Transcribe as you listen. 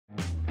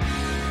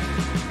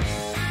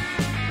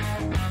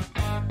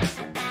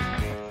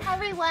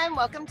and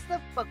welcome to the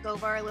Book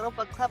Over, a little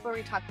book club where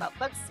we talk about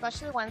books,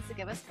 especially the ones that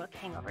give us book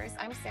hangovers.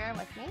 I'm Sarah, and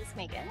with me is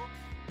Megan.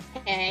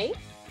 Hey.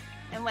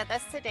 And with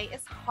us today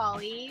is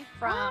Holly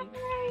from...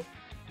 Hi.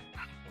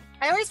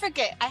 I always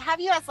forget. I have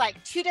you as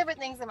like two different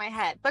things in my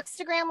head.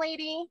 Bookstagram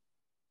lady.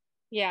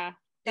 Yeah.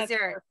 Is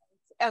your...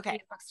 Okay,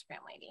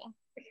 Bookstagram lady.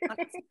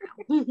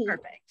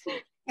 Perfect.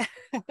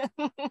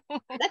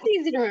 That's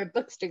easy to remember,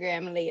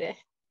 Bookstagram lady.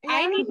 Yeah.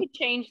 I need to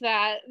change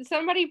that.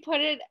 Somebody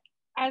put it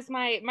as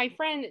my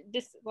friend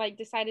just like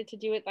decided to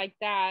do it like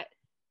that,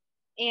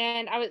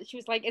 and she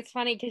was like, "It's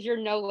funny because you're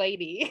no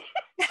lady."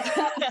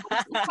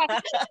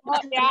 Well,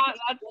 yeah,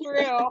 that's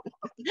true.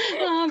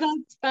 Oh,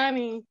 that's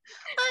funny.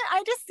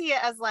 I just see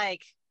it as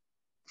like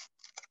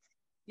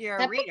you're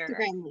That a reader.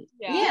 Bookstagram lady.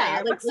 Yeah. Yeah,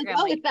 You're a like, Bookstagram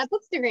oh, lady. it's that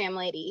Bookstagram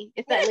lady.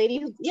 It's that lady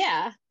who,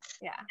 yeah.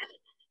 Yeah.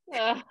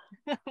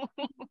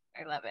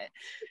 I love it.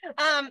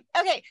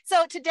 Okay,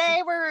 so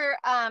today we're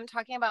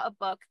talking about a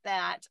book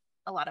that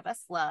a lot of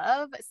us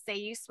love, Say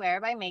You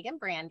Swear by Meagan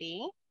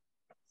Brandy.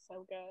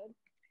 So good.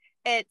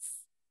 It's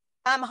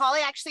Holly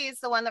actually is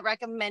the one that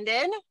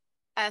recommended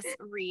us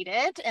read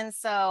it, and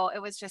so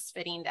it was just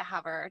fitting to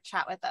have her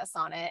chat with us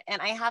on it. And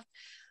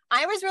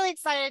I was really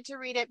excited to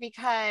read it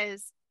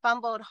because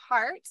Fumbled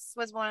Hearts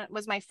was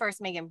my first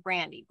Meagan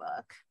Brandy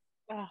book.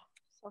 Oh,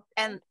 so good.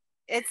 And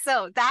it's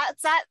so that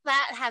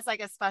has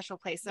like a special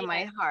place in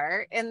my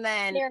heart. And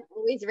then Sarah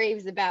always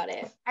raves about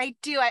it. I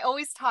do. I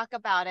always talk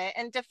about it.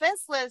 And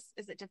Defenseless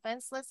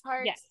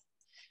Hearts? Yes.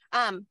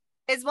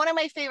 Is one of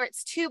my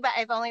favorites too, but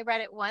I've only read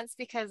it once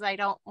because I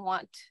don't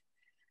want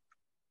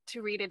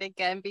to read it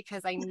again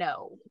because I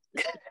know.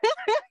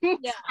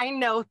 Yeah. I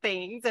know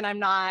things and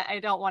I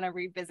don't want to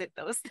revisit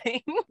those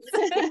things.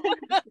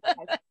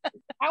 That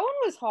one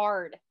was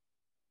hard.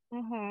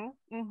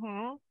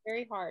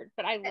 Very hard,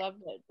 but I loved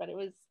it. But it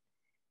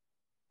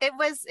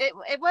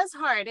was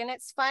hard, and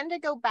it's fun to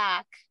go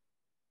back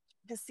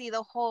to see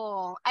the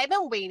whole. I've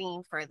been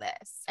waiting for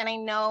this, and I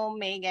know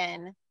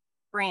Meagan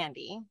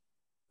Brandy,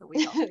 but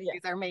we don't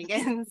use our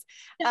Megans,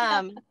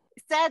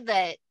 said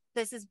that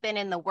this has been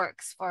in the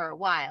works for a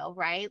while,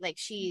 right? Like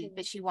she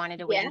wanted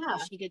to wait until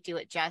she could do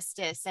it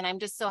justice, and I'm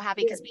just so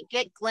happy because we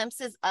get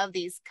glimpses of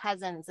these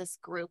cousins, this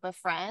group of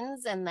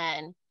friends, and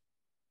then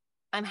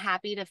I'm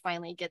happy to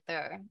finally get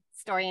their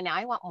story, and now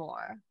I want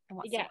more.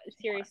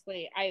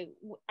 Seriously,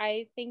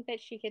 I think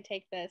that she could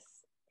take this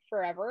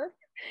forever,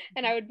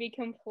 and I would be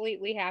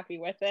completely happy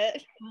with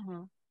it.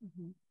 Well,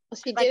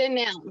 she did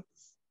announce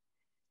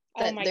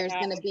that there's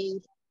going to be,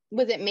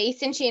 was it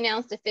Mason? She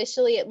announced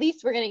officially, at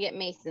least we're going to get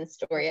Mason's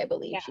story, I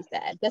believe she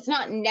said. That's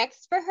not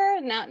next for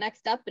her, not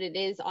next up, but it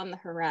is on the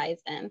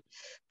horizon.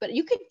 But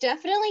you could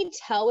definitely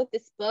tell with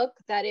this book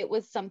that it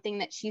was something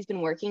that she's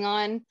been working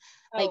on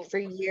for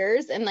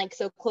years, and like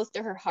so close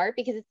to her heart,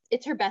 because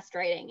it's her best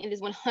writing. It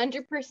is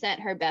 100%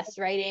 her best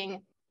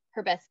writing,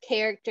 her best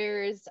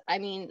characters. I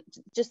mean,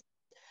 just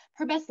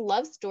her best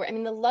love story. I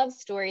mean, the love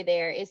story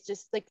there is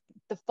just like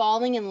the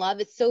falling in love.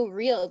 It's so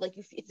real. Like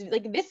it's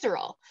like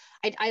visceral.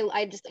 I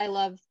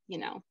love,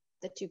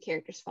 the two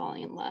characters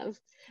falling in love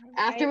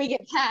after we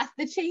get past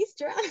the chase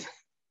drama.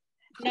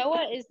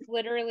 Noah is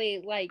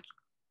literally like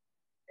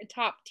a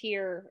top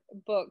tier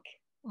book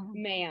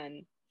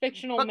man,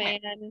 fictional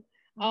man.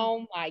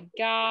 Oh my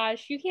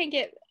gosh, you can't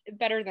get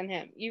better than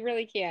him. You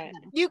really can't.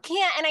 You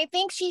can't. And I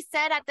think she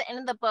said at the end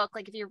of the book,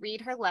 like if you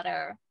read her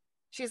letter,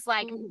 she's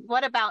like,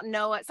 what about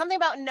Noah? Something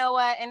about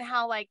Noah and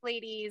how like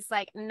ladies,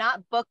 like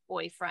not book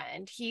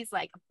boyfriend, he's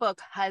like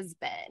book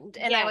husband.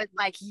 And I was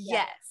like,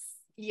 yes.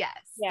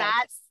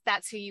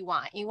 That's who you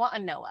want. You want a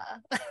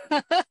Noah.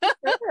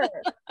 Sure.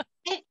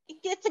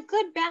 It's a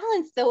good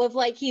balance though of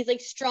like he's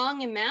like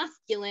strong and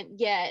masculine,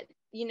 yet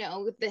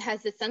that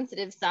has the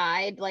sensitive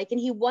side, like, and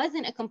he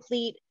wasn't a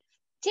complete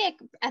dick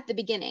at the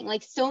beginning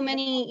like so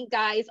many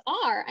guys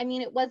are. I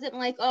mean, it wasn't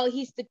like, oh,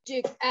 he's the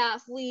dick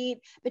athlete,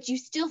 but you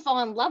still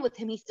fall in love with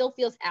him. He still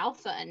feels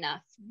alpha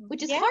enough,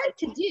 which is hard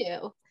to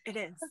do. It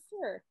is, for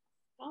sure.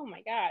 Oh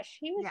my gosh,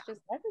 he was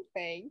just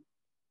everything.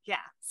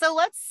 So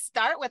let's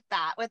start with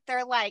that, with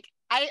their like,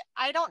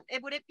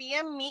 would it be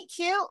a meet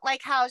cute,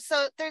 like how,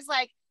 so there's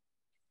like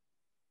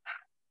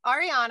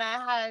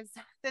Ariana has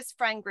this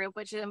friend group,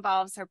 which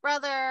involves her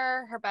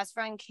brother, her best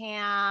friend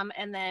Cam,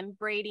 and then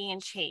Brady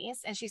and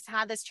Chase. And she's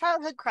had this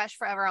childhood crush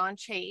forever on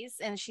Chase.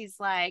 And she's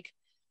like,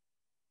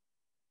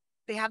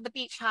 they have the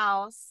beach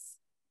house.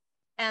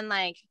 And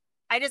like,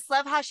 I just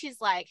love how she's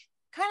like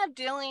kind of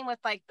dealing with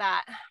like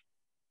that.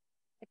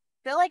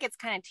 I feel like it's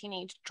kind of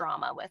teenage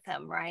drama with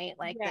him, right?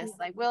 Like this,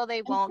 like, will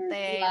they, won't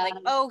they? Like,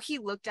 oh, he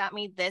looked at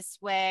me this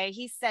way.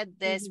 He said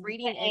this,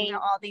 reading into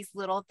all these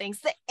little things,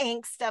 the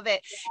angst of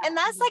it. And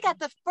that's like at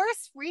the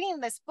first reading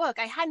of this book,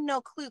 I had no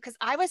clue because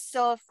I was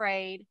so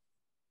afraid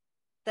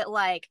that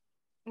like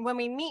when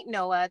we meet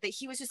Noah, that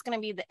he was just going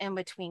to be the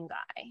in-between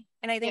guy.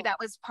 And I think that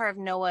was part of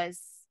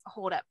Noah's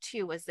hold up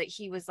too, was that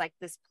he was like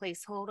this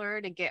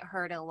placeholder to get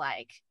her to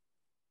like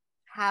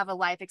have a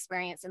life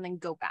experience and then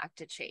go back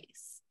to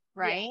Chase.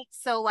 Right.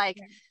 So like,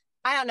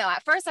 I don't know.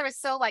 At first I was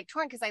so like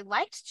torn because I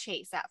liked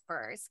Chase at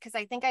first because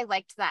I think I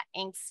liked that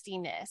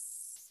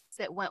angstiness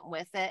that went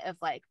with it of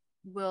like,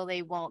 will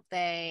they, won't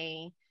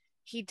they?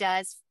 He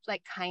does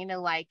like kind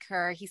of like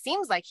her. He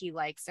seems like he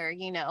likes her,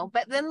 you know,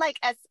 but then like,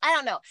 as I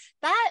don't know,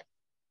 that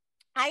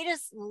I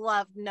just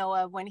love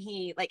Noah when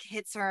he like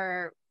hits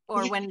her,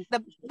 or when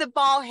the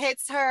ball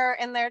hits her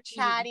and they're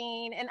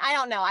chatting, and I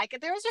don't know,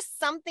 there was just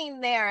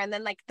something there. And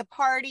then like the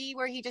party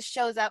where he just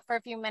shows up for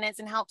a few minutes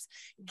and helps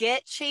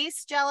get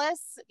Chase jealous,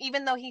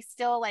 even though he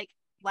still like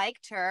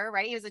liked her,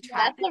 right? He was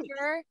attracted to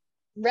her.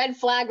 Red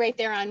flag right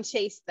there on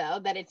Chase, though,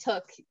 that it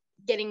took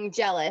getting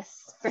jealous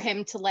for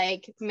him to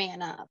like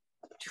man up.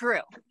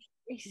 True.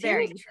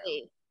 Very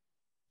true.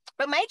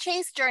 But my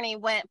Chase journey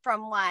went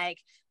from like,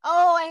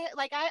 oh,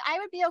 I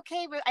would be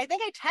okay with, I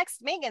think I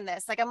text Meagan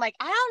this, like, I'm like,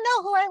 I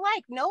don't know who I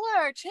like,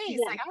 Noah or Chase.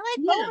 Like,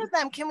 I like both of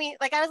them. Can we,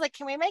 like, I was like,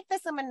 can we make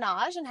this a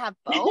menage and have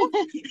both?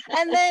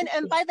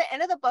 and by the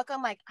end of the book,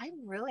 I'm like, I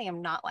really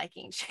am not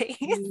liking Chase.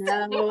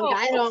 No,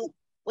 I don't.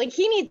 Like,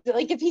 he needs,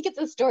 like, if he gets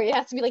a story, it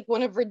has to be like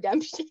one of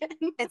redemption.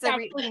 It's a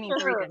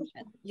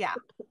redemption. Yeah.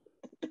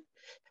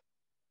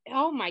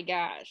 Oh my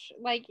gosh.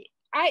 Like,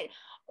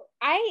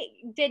 I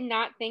did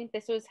not think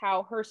this was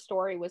how her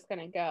story was going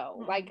to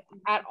go, like,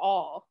 at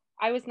all.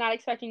 I was not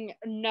expecting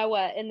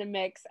Noah in the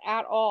mix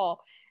at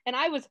all. And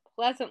I was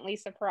pleasantly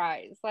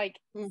surprised. Like,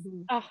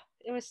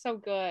 it was so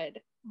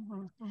good.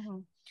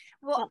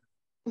 Well,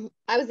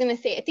 I was going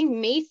to say, I think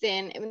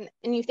Mason,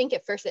 and you think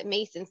at first that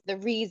Mason's the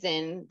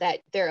reason that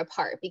they're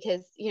apart,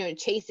 because, you know,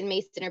 Chase and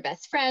Mason are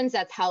best friends.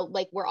 That's how,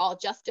 like, we're all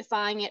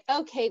justifying it.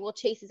 Okay, well,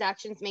 Chase's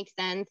actions make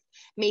sense.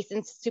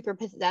 Mason's super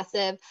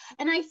possessive.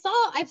 And I've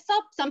saw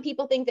some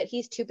people think that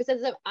he's too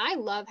possessive. I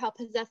love how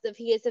possessive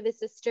he is of his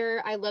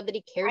sister. I love that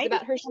he cares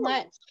about her so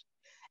much.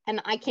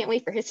 And I can't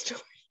wait for his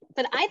story.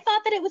 But I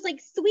thought that it was, like,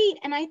 sweet.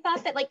 And I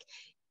thought that, like,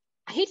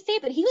 I hate to say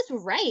it, but he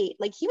was right.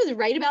 Like, he was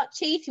right about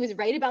Chase. He was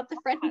right about the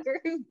friend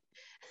group.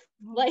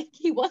 Like,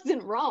 he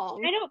wasn't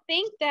wrong. I don't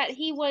think that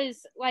he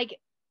was, like,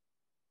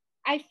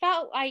 I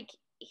felt like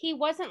he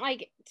wasn't,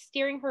 like,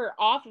 steering her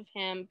off of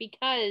him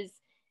because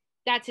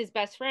that's his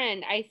best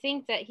friend. I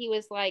think that he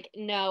was like,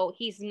 no,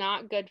 he's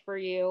not good for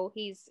you.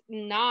 He's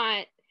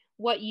not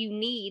what you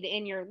need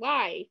in your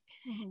life.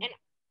 And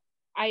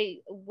I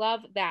love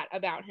that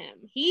about him.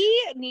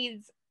 He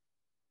needs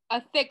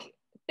a thick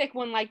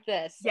one like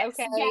this. Yes.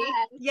 Okay.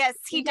 Yes,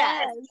 he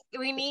does.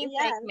 We need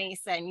thick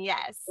Mason.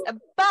 Yes.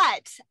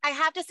 But I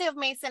have to say of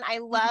Mason, I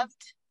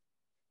loved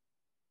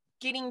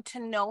getting to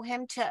know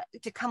him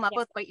to come up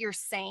with what you're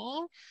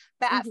saying.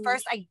 But at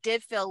first I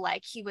did feel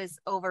like he was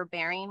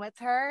overbearing with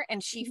her,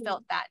 and she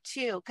felt that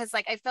too. Cause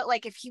like, I felt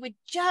like if he would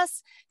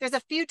just, there's a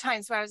few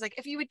times where I was like,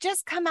 if he would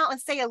just come out and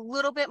say a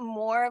little bit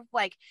more of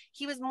like,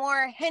 he was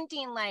more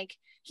hinting, like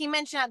he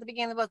mentioned at the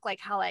beginning of the book, like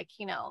how, like,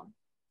 you know,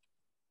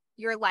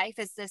 your life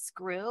is this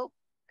group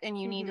and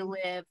you need to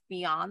live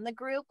beyond the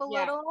group a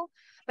little.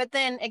 But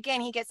then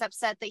again, he gets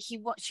upset that she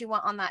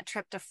went on that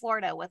trip to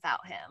Florida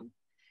without him,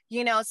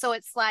 you know? So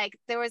it's like,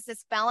 there was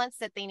this balance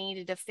that they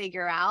needed to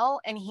figure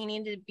out, and he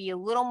needed to be a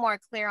little more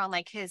clear on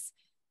like his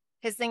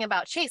thing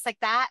about Chase. Like,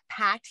 that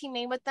pact he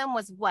made with them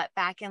was what,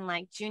 back in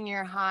like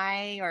junior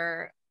high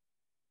or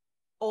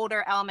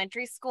older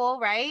elementary school,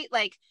 right?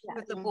 Like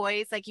with the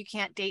boys, like you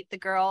can't date the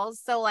girls.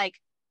 So like,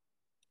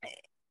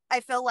 I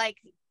feel like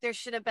there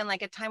should have been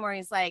like a time where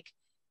he's like,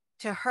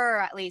 to her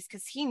at least,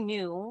 because he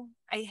knew,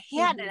 he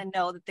had to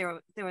know that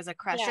there was a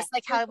crush. Just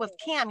like how with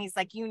Cam, he's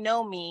like, you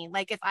know me,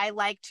 like if I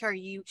liked her,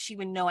 she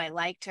would know I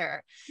liked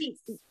her.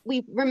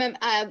 We remember,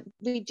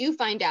 we do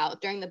find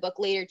out during the book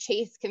later,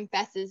 Chase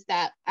confesses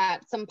that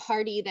at some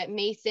party that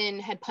Mason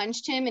had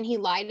punched him, and he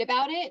lied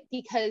about it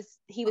because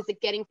he was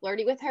getting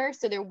flirty with her.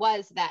 So there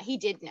was that. He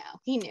did know.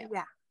 He knew.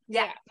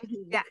 Yeah.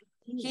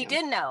 He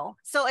did know.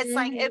 So it's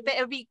like, it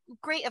would be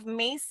great if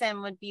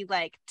Mason would be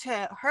like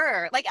to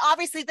her, like,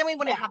 obviously then we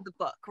wouldn't have the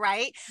book,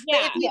 right?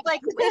 But if he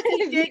like, if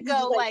he did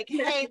go like,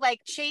 hey,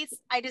 like Chase,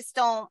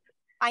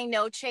 I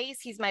know Chase,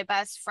 he's my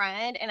best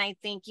friend, and I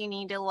think you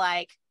need to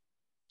like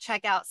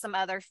check out some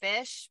other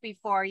fish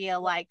before you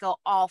like go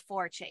all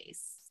for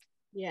Chase.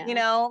 You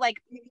know, like,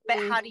 but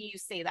how do you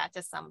say that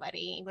to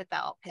somebody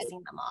without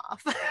pissing them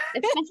off?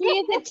 Especially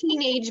as a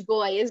teenage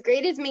boy, as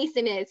great as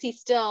Mason is,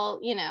 he's still,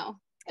 you know,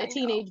 a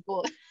teenage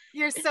boy.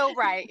 You're so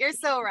right.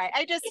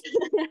 I just,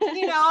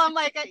 you know, I'm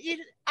like,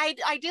 I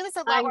do this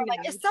a lot where I'm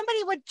like, if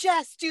somebody would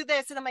just do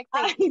this, and I'm like,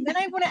 wait, then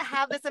I wouldn't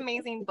have this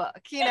amazing book,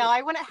 you know,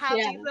 I wouldn't have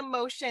these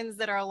emotions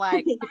that are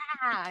like,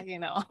 you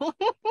know.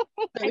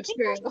 I think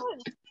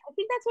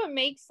that's what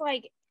makes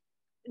like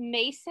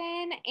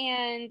Mason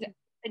and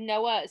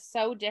Noah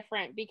so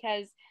different,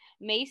 because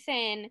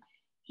Mason,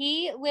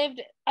 he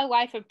lived a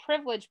life of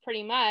privilege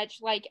pretty much.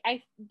 Like,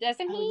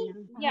 doesn't he?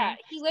 Yeah,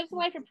 he lives a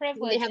life of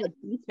privilege. They have a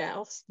beach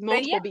house,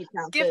 multiple beach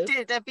houses.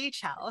 Gifted a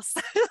beach house.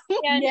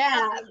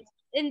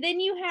 And then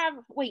you have,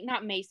 wait,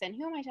 not Mason.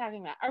 Who am I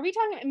talking about? Are we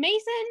talking about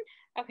Mason?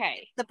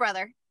 Okay. The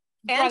brother.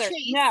 And Chase.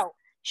 No,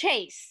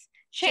 Chase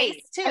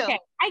too. Okay,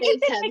 I get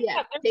this mixed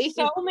up. There's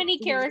so many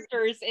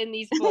characters in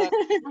these books.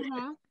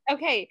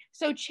 Okay,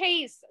 so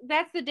Chase,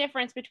 that's the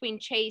difference between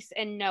Chase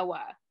and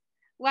Noah.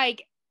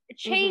 Like,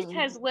 Chase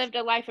has lived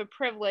a life of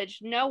privilege.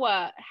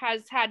 Noah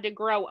has had to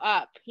grow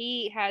up.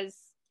 He has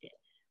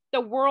the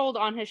world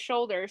on his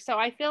shoulders. So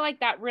I feel like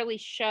that really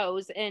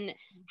shows in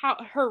how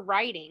her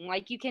writing,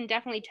 like you can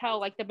definitely tell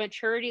like the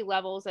maturity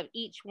levels of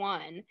each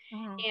one.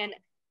 And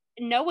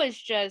Noah's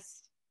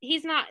just,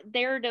 he's not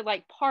there to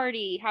like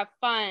party, have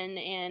fun.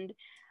 And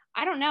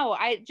I don't know.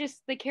 I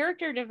just, the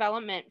character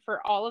development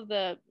for all of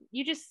the,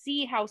 you just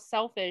see how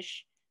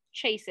selfish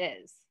Chase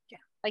is. Yeah.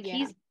 Like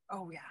he's,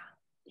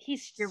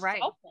 he's You're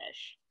right.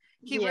 selfish.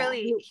 He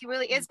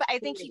really is, but I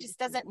think he just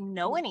doesn't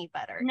know any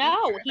better.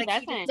 No, he like,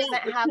 doesn't. He just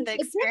doesn't have the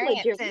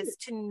experiences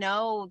to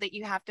know that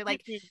you have to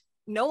like.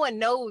 No one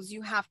knows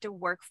you have to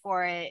work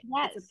for it.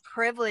 Yes. It's a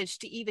privilege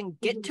to even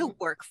get to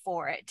work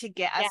for it, to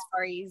get as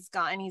far as he's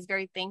gotten. He's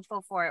very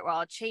thankful for it.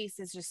 While Chase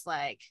is just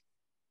like,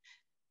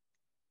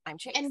 I'm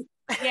Chase. And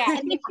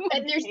and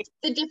there's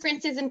the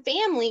differences in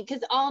family,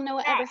 because all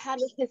Noah ever had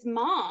was his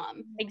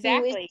mom.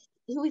 Exactly.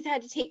 Who he's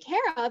had to take care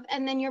of.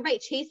 And then you're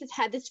right, Chase has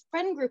had this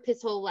friend group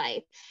his whole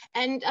life,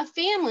 and a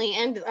family,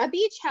 and a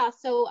beach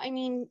house. So I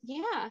mean,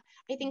 I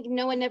think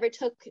Noah never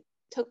took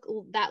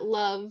that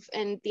love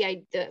and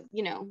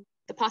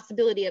the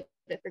possibility of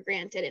it for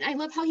granted. And I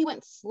love how he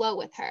went slow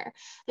with her.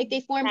 Like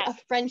they formed a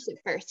friendship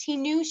first. He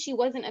knew she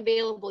wasn't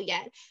available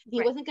yet.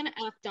 He wasn't going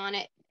to act on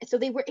it. So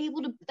they were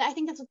able to, I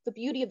think that's what the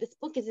beauty of this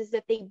book is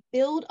that they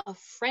build a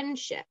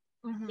friendship.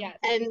 Yes.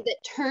 And that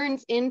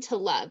turns into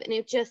love. And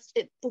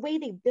the way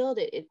they build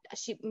it,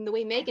 the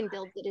way Meagan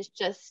builds it is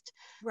just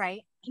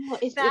right.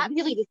 It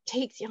really just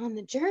takes you on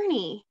the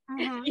journey.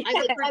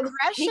 The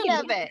progression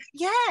of it.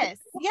 Yes.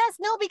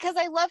 No, because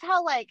I love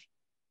how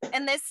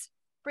and this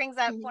brings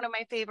up one of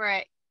my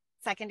favorite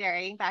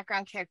secondary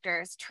background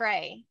characters,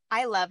 Trey.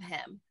 I love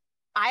him.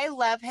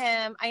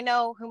 I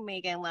know who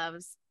Meagan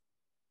loves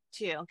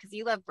too, because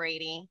you love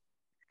Brady.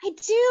 I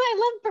do.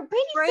 I love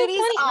Brady's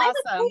so funny. Awesome.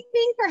 I was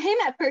hoping for him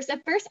at first.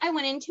 At first, I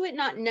went into it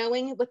not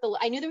knowing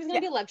I knew there was going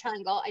to be a love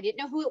triangle. I didn't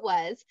know who it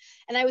was,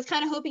 and I was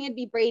kind of hoping it'd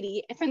be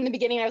Brady. And from the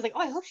beginning, I was like,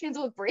 "Oh, I hope she ends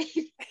up with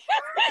Brady."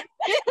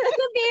 From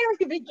the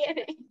very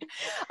beginning.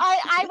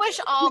 I wish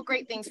all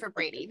great things for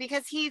Brady,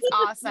 because he's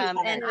awesome,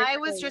 and I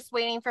was just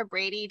waiting for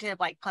Brady to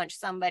punch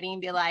somebody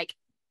and be like,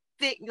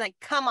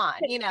 come on,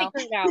 figure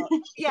it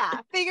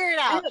out. Figure it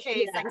out,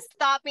 Chase.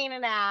 Stop being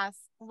an ass.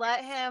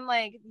 Let him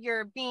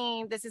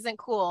this isn't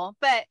cool.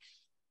 But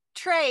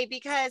Trey,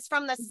 because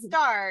from the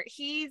start,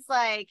 he's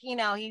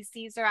he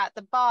sees her at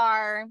the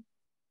bar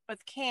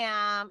with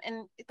Cam,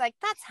 and it's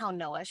that's how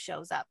Noah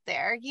shows up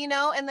there,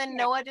 and then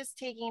Noah just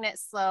taking it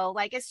slow.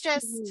 It's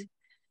just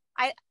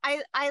I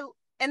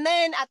and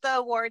then at the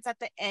awards at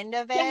the end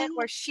of it,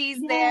 where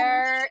she's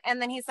there, and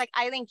then he's like,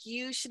 I think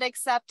you should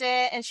accept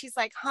it. And she's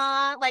like,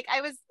 huh? I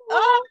was,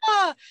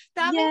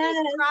 that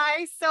made me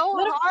cry so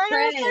hard.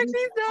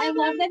 I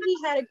love that he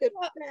had a good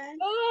friend.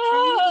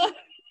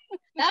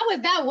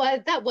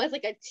 That was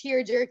like a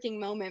tear-jerking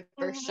moment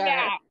for sure.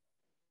 Yeah.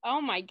 Oh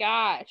my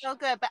gosh. So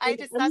good. But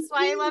that's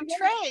why I love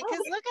Trey, because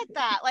look at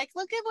that.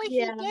 Look at what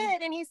he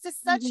did. And he's just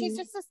he's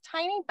just this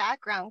tiny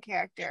background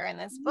character in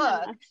this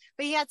book.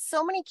 But he had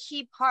so many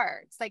key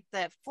parts, like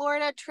the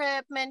Florida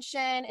trip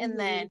mentioned, and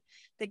then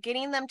the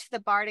getting them to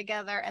the bar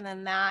together, and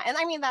then that. And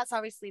I mean, that's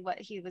obviously what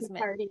he was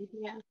meant.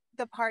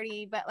 The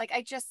party. But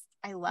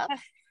I love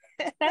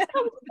it.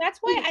 That's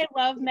why I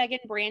love Meagan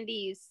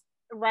Brandy's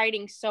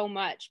writing so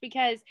much,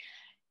 because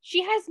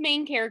she has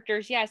main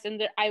characters, yes,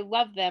 and I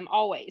love them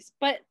always,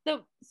 but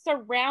the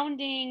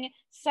surrounding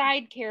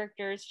side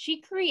characters,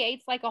 she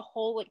creates a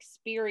whole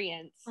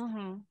experience.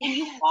 And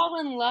you fall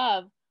in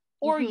love,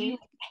 or you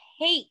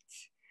hate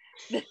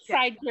the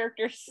side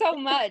characters so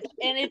much.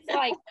 And it's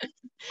I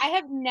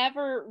have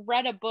never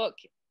read a book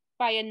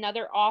by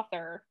another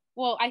author.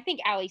 Well, I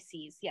think Allie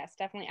Sees. Yes,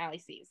 definitely Allie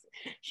Sees.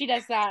 She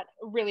does that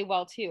really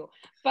well too.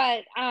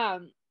 But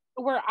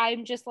where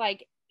I'm just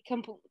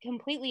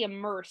completely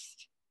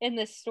immersed in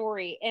this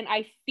story, and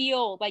I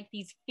feel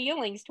these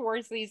feelings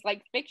towards these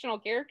fictional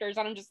characters,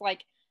 and I'm just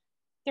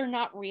they're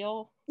not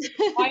real.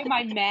 Why am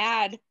I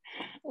mad?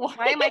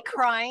 Why am I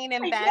crying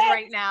in bed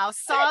right now,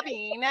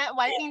 sobbing,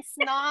 wiping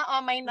snot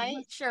on my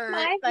nightshirt?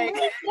 But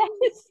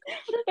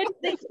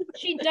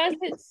she does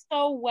it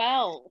so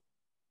well.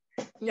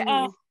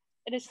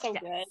 It is so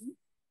good.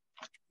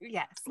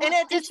 Yes. And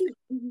it just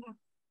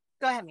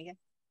go ahead, Meagan.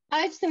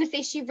 I was just gonna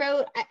say, she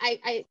wrote,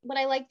 I what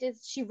I liked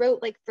is she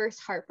wrote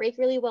first heartbreak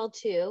really well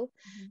too.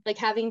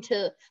 Having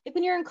to,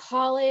 when you're in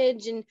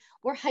college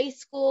or high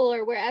school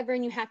or wherever,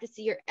 and you have to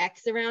see your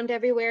ex around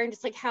everywhere, and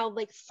just how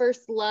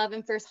first love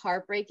and first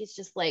heartbreak is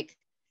just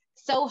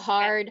so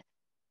hard.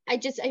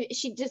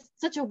 She just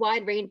such a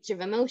wide range of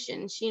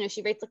emotions. She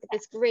writes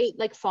this great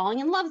falling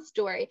in love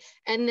story,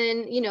 and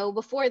then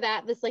before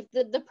that this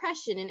the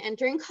depression and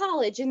entering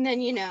college, and then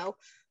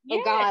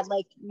oh God,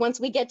 once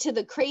we get to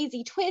the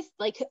crazy twist,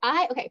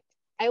 I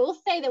will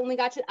say that when we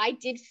got to, I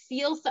did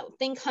feel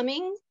something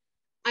coming.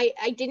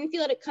 I didn't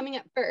feel it coming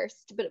at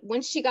first, but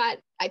once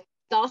I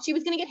thought she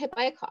was going to get hit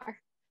by a car.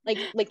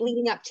 like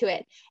leading up to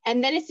it.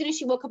 And then as soon as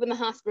she woke up in the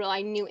hospital,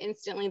 I knew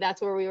instantly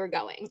that's where we were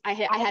going. I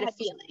had a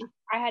feeling.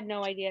 I had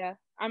no idea.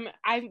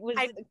 I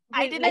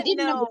didn't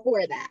know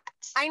before that.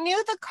 I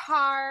knew the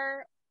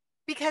car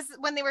because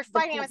when they were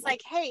fighting, I was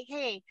like,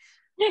 hey,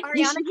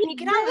 Ariana, can you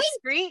get out of the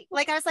street?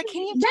 Like, I was like,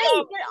 can you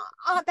just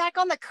get back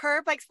on the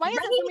curb? Like, why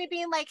isn't somebody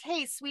being like,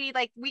 hey, sweetie,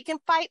 like, we can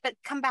fight, but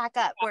come back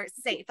up where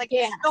it's safe? Like,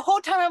 the whole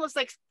time I was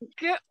like,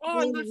 get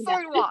on the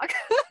sidewalk.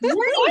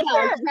 Warning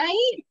bells,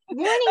 right?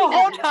 Warning the bells.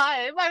 whole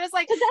time. I was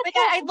like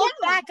I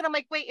looked back and I'm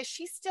like, wait, is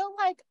she still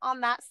like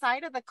on that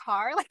side of the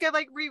car? Like, I'm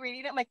like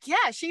rereading it. I'm like,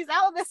 yeah, she's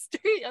out on the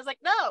street. I was like,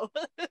 no.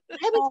 I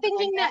was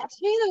thinking that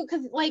too,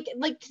 because like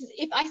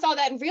if I saw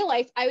that in real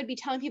life, I would be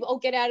telling people, oh,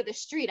 get out of the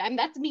street.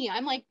 That's me.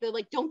 I'm like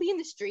don't be in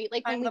the street,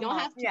 like when we don't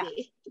have to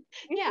be.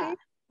 Yeah.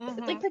 Mm-hmm.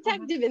 It's like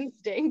protective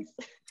instincts.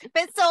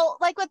 But so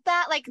like with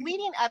that, like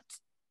leading up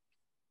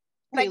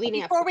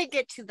before we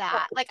get to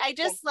that, like I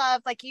just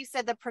love, like you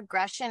said, the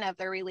progression of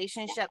their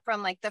relationship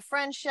from like the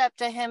friendship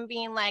to him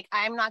being like,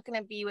 I'm not going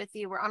to be with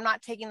you, or I'm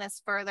not taking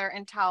this further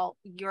until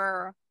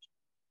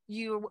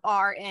you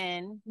are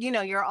in,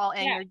 you're all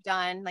in, you're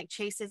done. Like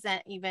Chase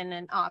isn't even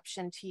an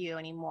option to you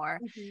anymore.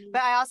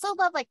 But I also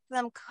love like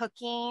them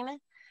cooking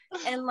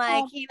and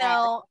like,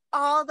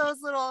 all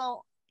those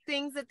little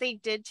things that they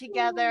did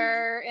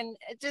together, and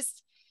it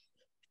just.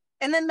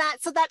 And then that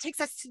takes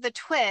us to the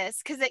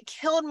twist, because it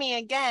killed me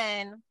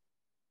again.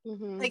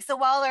 Like, so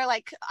while they're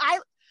like,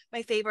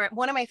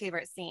 one of my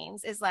favorite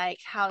scenes is like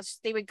how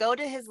they would go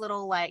to his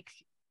little like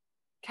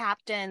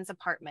captain's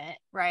apartment,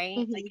 right?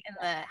 Like in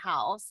the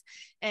house.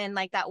 And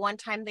like that one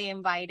time they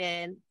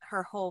invited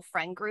her whole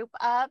friend group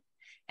up.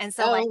 And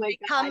so like they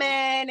come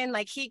in and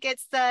like he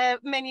gets the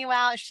menu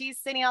out, she's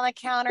sitting on the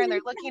counter and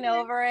they're looking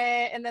over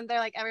it, and then they're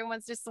like,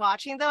 everyone's just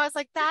watching. Though I was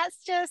like, that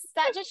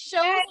just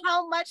shows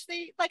how much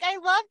they like. I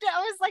loved it. I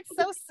was like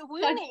so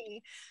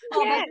swoony.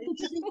 That's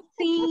such a good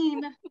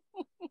scene.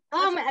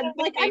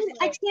 Like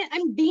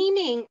I'm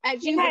beaming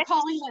as you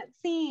recalling that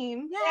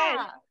scene.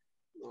 Yeah.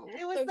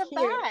 It was so the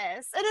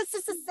best. And it's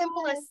just the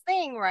simplest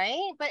thing, right?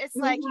 But it's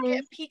like you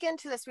get a peek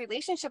into this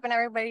relationship and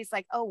everybody's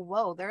like, oh,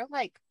 whoa, they're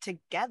like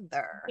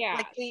together. Yeah.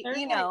 Like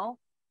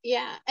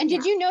Yeah. And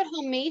did you note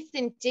how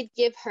Mason did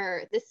give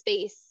her the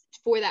space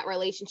for that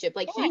relationship?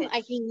 Like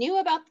he knew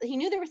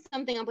there was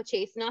something up with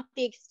Chase, not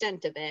the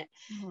extent of it.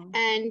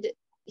 And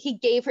he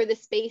gave her the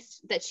space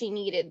that she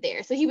needed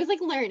there. So he was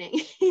like learning.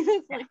 He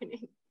was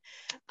learning.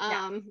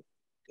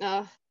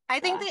 I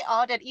think they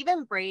all did.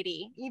 Even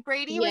Brady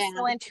was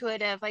so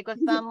intuitive, like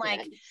with them,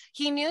 like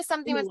he knew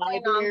something was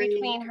going on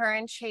between her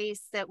and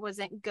Chase that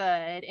wasn't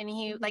good. And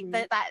he like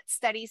that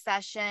study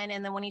session.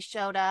 And then when he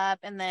showed up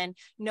and then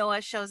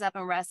Noah shows up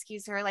and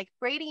rescues her, like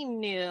Brady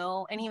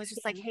knew, and he was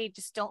just like, hey,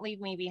 just don't leave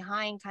me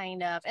behind,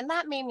 kind of. And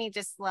that made me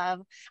just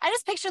love, I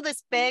just picture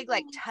this big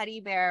like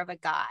teddy bear of a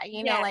guy,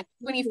 like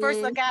when you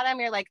first look at him,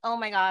 you're like, oh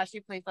my gosh,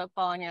 you play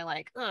football, and you're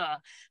like, ugh.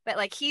 But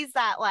like he's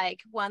that like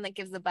one that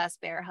gives the best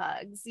bear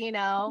hugs,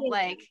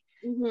 like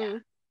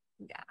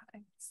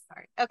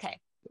sorry. Okay.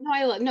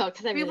 No,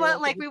 because we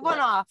went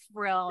off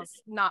rails.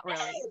 Not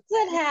really.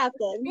 What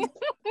happened?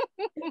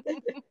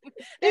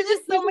 There's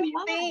just so many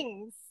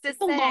things to say.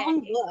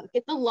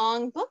 It's a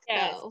long book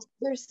though.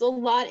 There's a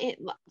lot in,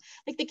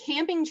 like the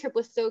camping trip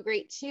was so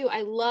great too.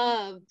 I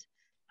loved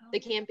the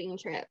camping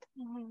trip.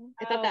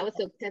 I thought that was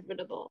so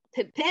pivotal.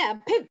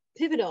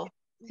 Pivotal.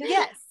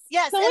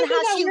 Yes, so and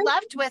how she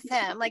left with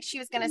him, like she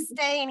was gonna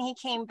stay and he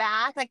came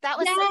back. Like that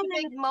was such a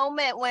big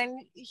moment when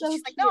she's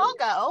like, no, I'll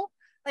go.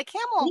 Like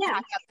Cam won't pack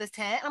up the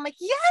tent. And I'm like,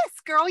 yes,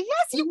 girl,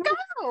 yes, you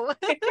go.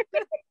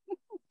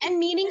 And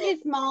meeting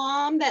his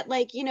mom, that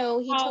like, he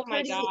took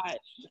her to,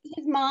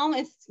 his mom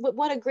is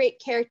what a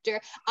great character.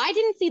 I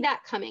didn't see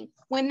that coming.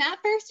 When that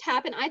first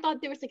happened, I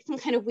thought there was like some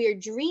kind of weird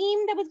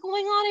dream that was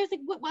going on. I was like,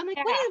 what are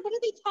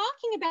they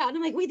talking about? And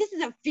I'm like, wait, this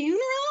is a funeral?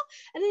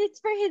 And then it's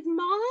for his mom.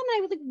 I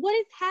was like, what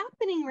is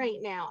happening right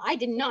now? I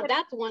did not.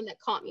 That's the one that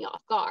caught me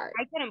off guard.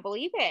 I couldn't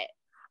believe it.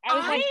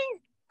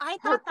 I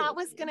thought that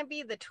was going to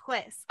be the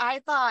twist.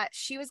 I thought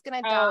she was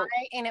going to die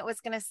and it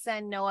was going to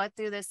send Noah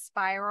through this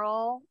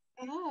spiral.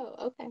 Oh,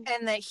 okay.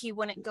 And that he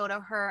wouldn't go to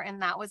her,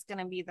 and that was going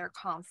to be their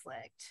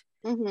conflict.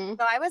 So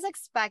I was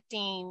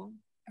expecting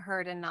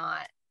her to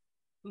not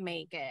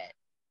make it.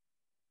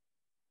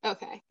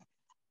 Okay.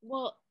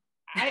 Well,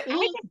 I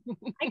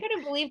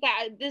couldn't believe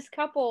that this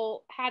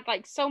couple had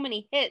like so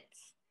many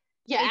hits.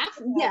 Yeah. I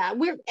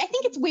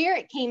think it's where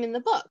it came in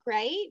the book,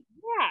 right?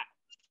 Yeah.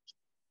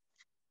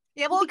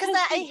 Yeah, well, because it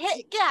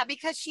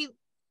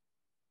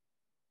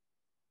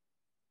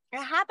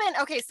happened.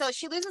 Okay, so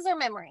she loses her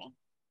memory.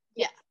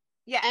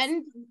 Yeah,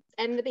 and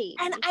the beach.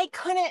 And I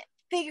couldn't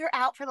figure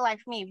out for the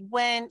life of me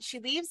when she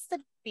leaves the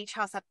beach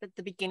house up at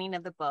the beginning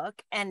of the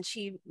book, and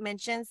she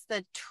mentions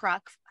the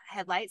truck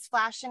headlights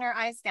flash in her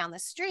eyes down the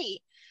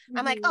street.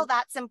 I'm like, oh,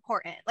 that's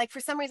important. Like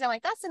for some reason, I'm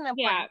like, that's an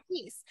important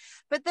piece.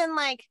 But then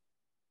like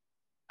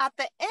at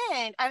the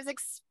end,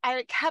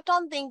 I kept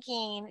on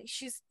thinking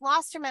she's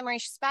lost her memory.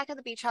 She's back at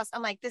the beach house.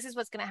 I'm like, this is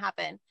what's going to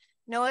happen.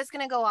 Noah's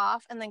going to go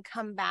off and then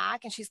come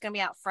back, and she's going to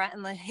be out front,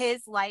 and then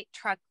his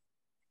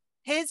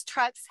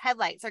truck's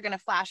headlights are going to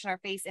flash in her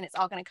face, and it's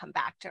all going to come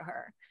back to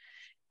her.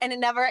 And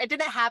it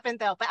didn't happen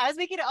though, but I was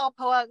making it all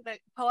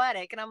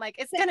poetic. And I'm like,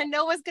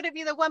 Noah's going to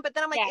be the one. But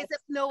then I'm like, is it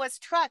Noah's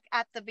truck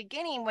at the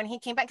beginning when he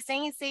came back?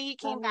 Say he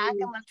came back and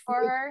looked for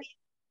her.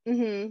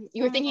 Mm-hmm.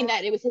 You were thinking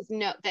that it was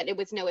that it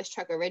was Noah's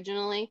truck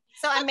originally.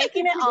 So I'm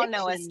making it all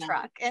Noah's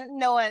truck, and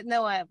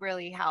Noah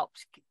really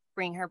helped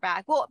bring her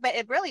back. Well, but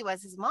it really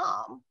was his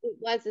mom. It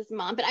was his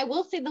mom. But I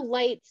will say the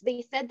lights,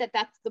 they said that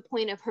that's the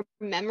point of her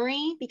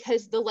memory,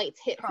 because the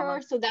lights hit trauma.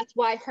 Her. So that's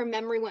why her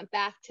memory went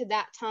back to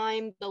that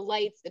time, the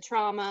lights, the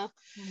trauma.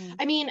 Mm-hmm.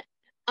 I mean,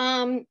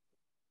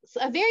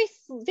 a very,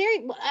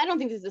 very, I don't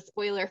think this is a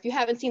spoiler. If you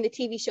haven't seen the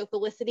TV show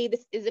Felicity,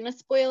 this isn't a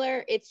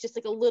spoiler. It's just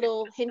like a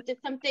little hint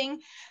at something.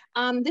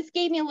 This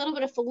gave me a little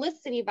bit of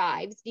Felicity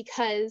vibes,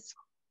 because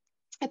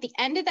at the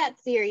end of that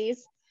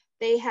series,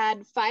 they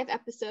had 5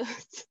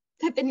 episodes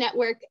that the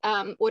network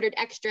ordered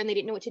extra, and they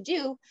didn't know what to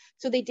do.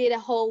 So they did a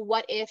whole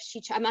what if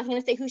I'm not going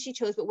to say who she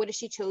chose, but what if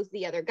she chose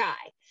the other guy?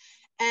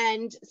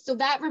 And so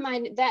that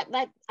reminded that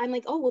I'm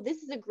like, oh, well, this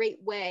is a great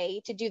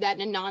way to do that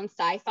in a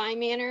non-sci-fi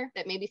manner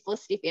that maybe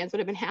Felicity fans would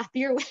have been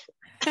happier with.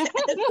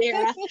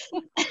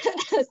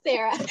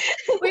 Sarah.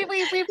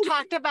 We've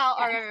talked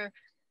about our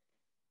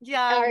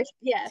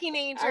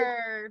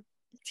teenager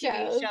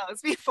TV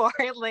shows before,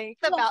 like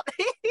about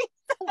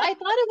I thought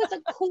it was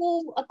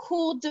a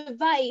cool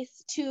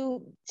device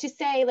to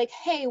say, like,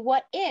 hey,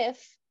 what if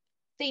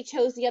they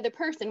chose the other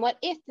person? What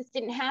if this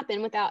didn't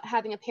happen without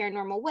having a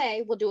paranormal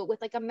way? We'll do it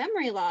with like a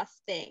memory loss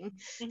thing.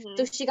 Mm-hmm.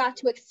 So she got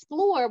to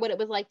explore what it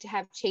was like to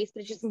have Chase,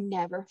 but it just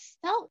never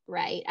felt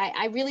right.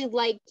 I really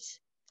liked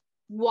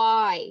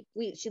why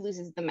she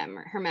loses her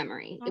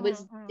memory. Mm-hmm.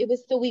 It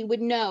was so we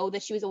would know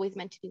that she was always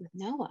meant to be with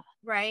Noah.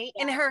 Right.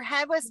 Yeah. And her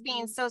head was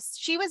being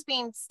she was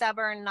being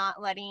stubborn, not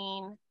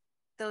letting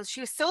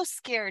she was so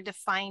scared to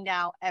find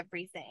out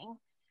everything.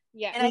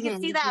 Yeah. And I can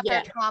see that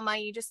after trauma,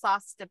 you just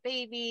lost a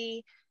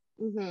baby.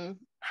 Mm-hmm.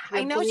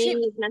 I know she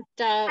was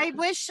messed up. I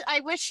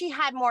wish she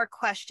had more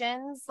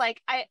questions,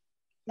 like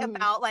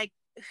about like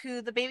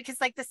who the baby,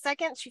 because like the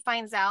second she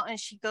finds out and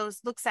she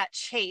looks at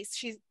Chase,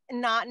 she's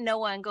not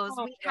Noah, and goes,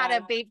 we had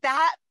a baby.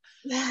 That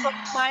broke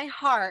my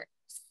heart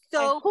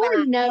so poor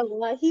bad.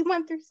 Noah, he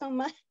went through so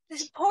much.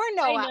 Poor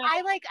Noah.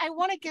 I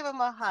want to give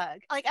him a hug.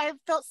 Like I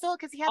felt so,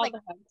 because he had like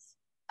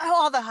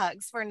all the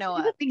hugs for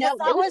Noah, because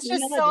that was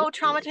just so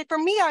traumatizing for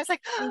me. I was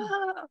like,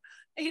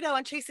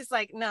 and Chase is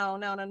like, no.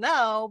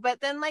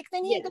 But then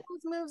he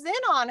moves in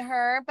on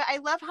her. But I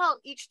love how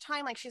each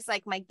time, like, she's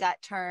like, my gut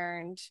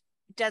turned,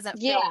 doesn't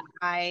feel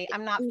right.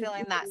 I'm not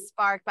feeling that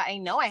spark, but I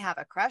know I have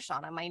a crush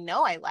on him. I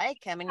know I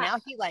like him, and now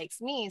he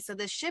likes me. So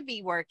this should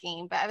be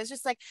working. But I was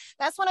just like,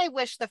 that's when I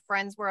wish the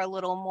friends were a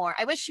little more,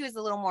 I wish she was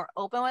a little more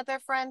open with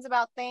their friends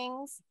about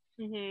things.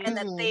 Mm-hmm. And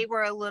that they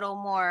were a little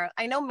more,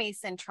 I know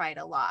Mason tried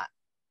a lot.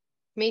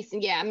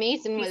 Mason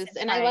was,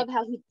 and I love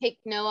how he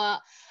picked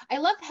Noah. I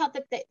love how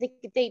that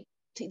they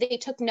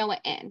took Noah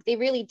in. They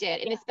really did.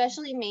 And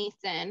especially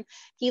Mason,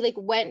 he like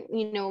went,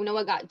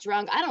 Noah got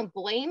drunk. I don't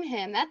blame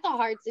him. That's a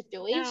hard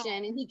situation.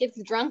 No. And he gets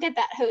drunk at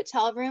that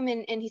hotel room,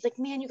 and he's like,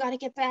 man, you got to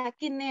get back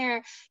in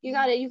there. You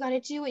got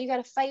to do it. You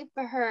got to fight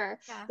for her.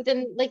 Yeah. But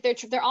then like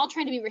they're all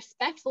trying to be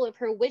respectful of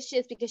her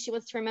wishes because she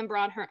wants to remember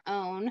on her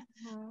own.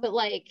 Mm-hmm. But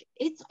like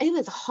it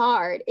was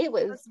hard. It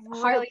was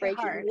heartbreaking.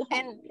 Hard.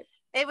 And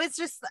it was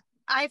just,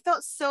 I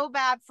felt so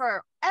bad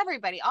for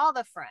everybody, all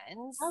the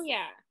friends. Oh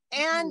yeah.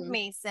 And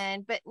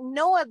Mason, but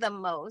Noah the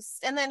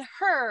most. And then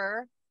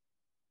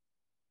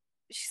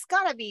she's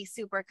got to be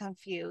super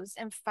confused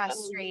and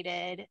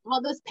frustrated.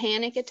 All those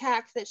panic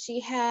attacks that she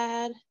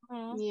had.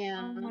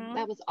 Mm-hmm.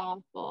 That was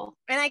awful.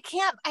 And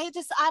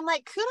I'm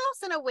like,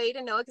 kudos in a way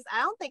to Noah, because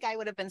I don't think I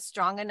would have been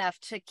strong enough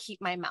to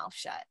keep my mouth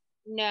shut.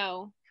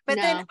 No. But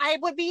then I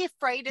would be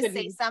afraid to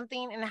say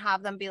something and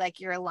have them be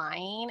like, you're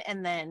lying,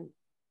 and then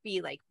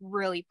be like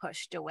really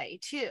pushed away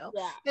too.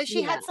 But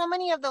she had so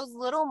many of those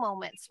little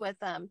moments with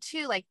them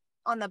too, like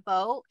on the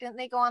boat. Didn't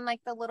they go on like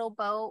the little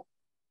boat?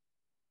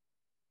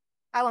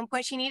 At one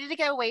point she needed to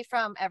get away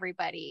from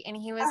everybody, and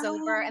he was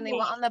over, and they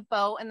went on the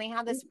boat, and they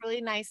had this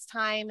really nice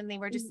time, and they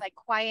were just like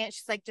quiet.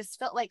 She's like, just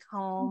felt like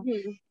home.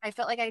 I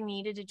felt like I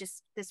needed to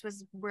this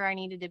was where I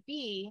needed to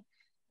be.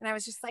 And I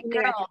was just like,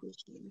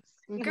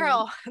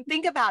 girl,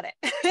 think about it.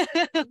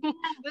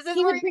 This is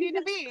where you need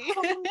to be.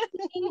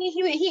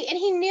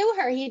 he knew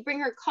her. He'd bring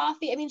her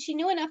coffee. I mean, she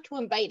knew enough to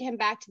invite him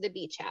back to the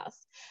beach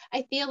house.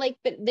 I feel like,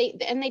 but they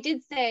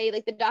did say,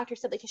 like the doctor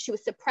said, like she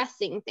was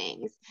suppressing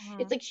things.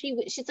 It's like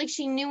she's like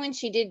she knew and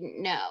she didn't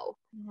know.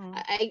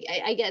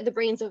 I get the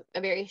brain's a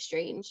very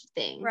strange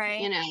thing,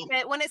 right?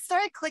 But when it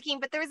started clicking,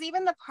 but there was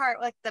even the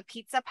part like the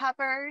pizza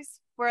peppers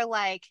were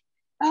like,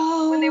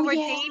 when they were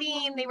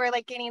dating, they were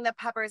like getting the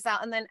peppers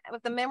out, and then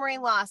with the memory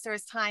loss, there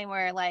was time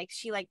where like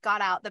she like got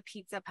out the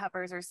pizza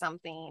peppers or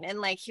something, and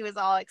like he was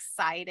all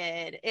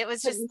excited. It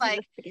was just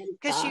like,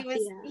 because she was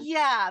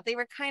they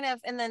were kind of,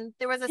 and then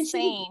there was a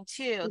saying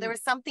too. There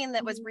was something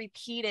that was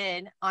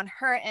repeated on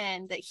her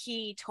end that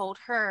he told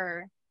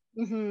her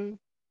when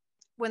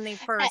they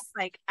first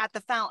like at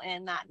the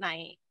fountain that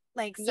night.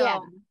 Like, so yeah.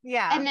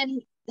 yeah. And then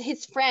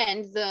his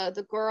friend,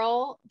 the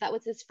girl that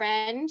was his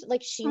friend,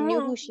 like she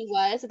knew who she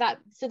was.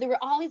 So there were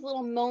all these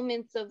little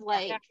moments of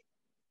like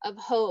of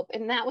hope,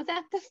 and that was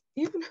at the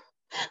funeral.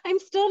 I'm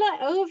still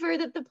not over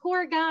that the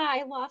poor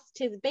guy lost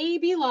his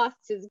baby, lost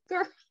his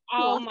girl,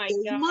 lost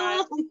his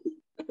mom.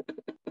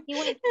 He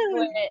went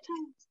through it,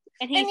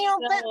 and he's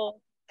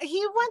still.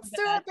 He went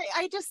through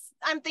it.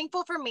 I'm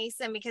thankful for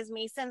Mason, because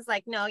Mason's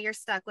like, no, you're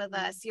stuck with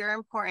us. You're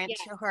important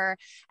to her.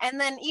 And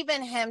then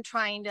even him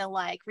trying to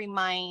like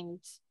remind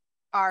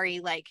Ari,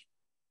 like,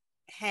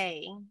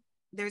 hey,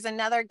 there's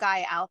another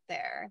guy out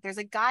there. There's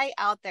a guy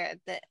out there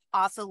that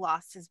also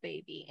lost his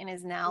baby and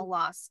is now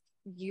lost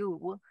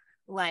you.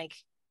 Like,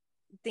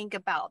 think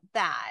about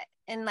that.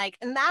 And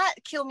that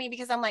killed me,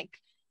 because I'm like,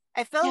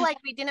 I feel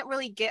like we didn't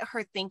really get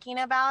her thinking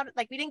about it.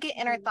 Like, we didn't get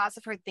inner thoughts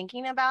of her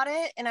thinking about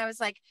it. And I was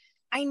like,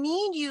 I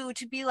need you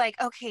to be like,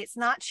 okay, it's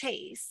not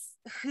Chase.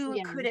 Who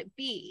could it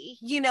be?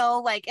 You know,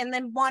 like, and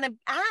then want to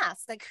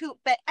ask, like, who?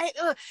 But that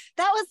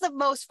was the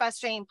most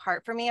frustrating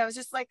part for me. I was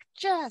just like,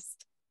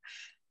 just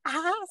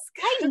ask.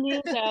 I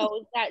knew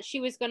though that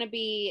she was going to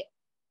be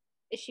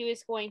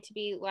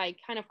like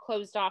kind of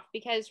closed off,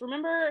 because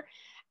remember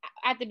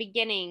at the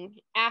beginning,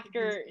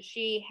 after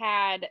she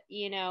had,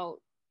 you know,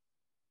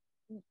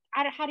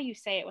 how do you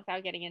say it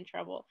without getting in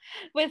trouble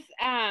with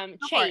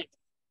Chase?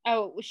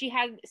 Oh, she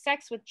had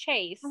sex with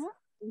Chase.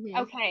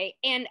 Okay.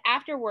 And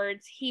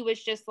afterwards, he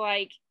was just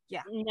like,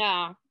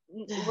 no,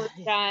 we're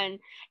done.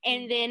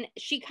 And then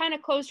she kind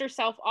of closed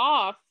herself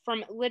off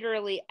from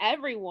literally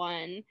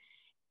everyone.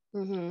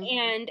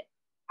 And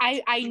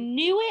I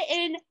knew it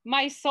in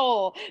my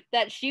soul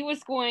that she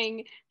was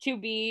going to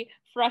be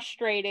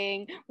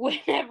frustrating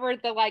whenever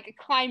the like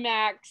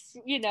climax,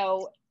 you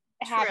know,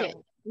 happened.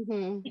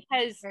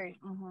 Because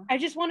I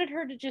just wanted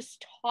her to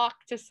just talk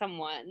to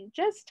someone.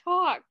 Just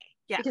talk.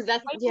 Yeah. Because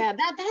that's a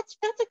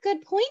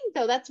good point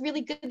though. That's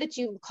really good that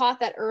you caught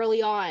that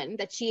early on,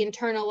 that she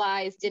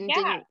internalized and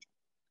didn't.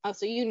 Oh,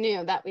 so you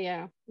knew that.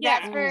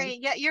 That's very,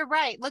 you're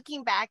right.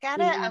 Looking back at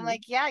it, I'm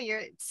like,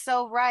 you're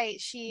so right.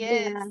 She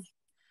is.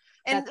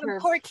 And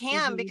poor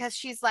Cam, because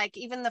she's like,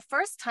 even the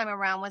first time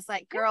around was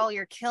like, girl,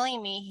 you're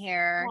killing me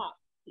here.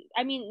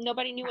 I mean,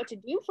 nobody knew what to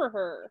do for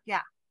her.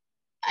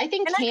 I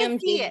think Cam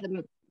did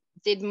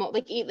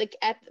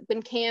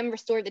when Cam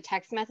restored the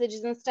text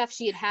messages and stuff,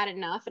 she had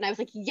enough, and I was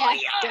like, yes,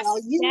 girl,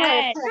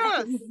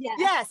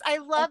 yes, I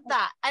love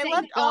that. I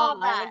loved all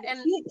that.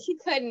 And she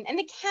couldn't. And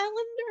the calendar,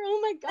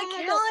 oh my god,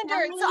 the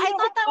calendar. So I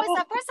thought that was,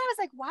 at first I was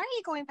like, why are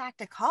you going back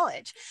to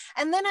college?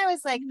 And then I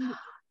was like,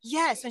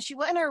 yes, when she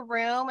went in her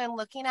room and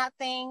looking at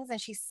things,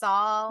 and she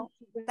saw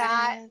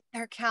that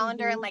her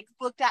calendar and like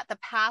looked at the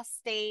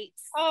past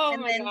dates,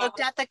 and then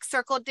looked at the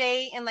circle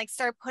date and like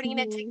started putting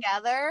it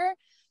together,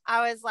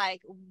 I was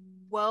like,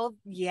 well,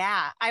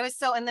 yeah. I was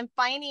so, and then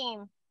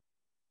finding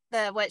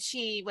what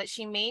she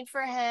made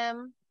for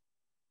him,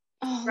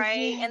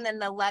 right? And then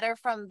the letter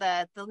from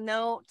the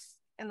note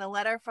and the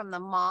letter from the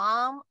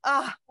mom.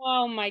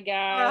 Oh my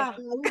gosh.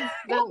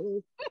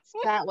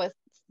 That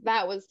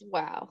was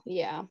wow.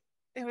 Yeah.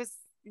 It was,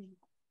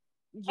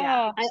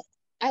 I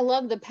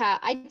love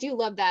I do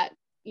love that,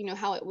 you know,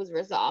 how it was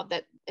resolved.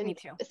 That, and me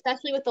too.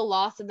 Especially with the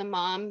loss of the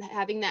mom,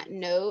 having that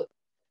note,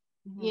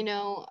 you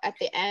know, at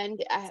the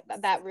end,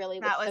 that really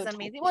was so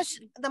amazing. Well,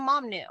 the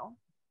mom knew.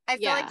 I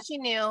feel like she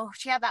knew.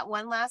 She had that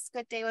one last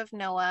good day with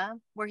Noah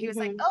where he was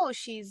like, oh,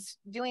 she's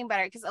doing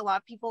better, because a lot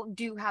of people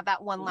do have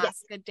that one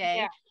last good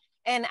day.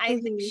 And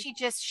I think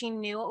she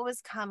knew it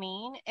was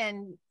coming,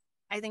 and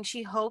I think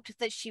she hoped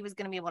that she was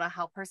going to be able to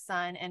help her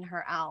son and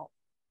her out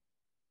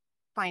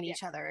find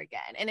each other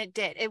again. And it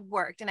did. It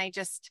worked. And I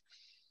just,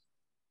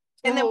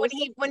 and then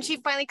when she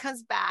finally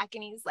comes back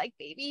and he's like,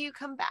 baby, you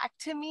come back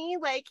to me,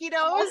 like, you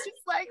know, it was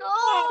just like,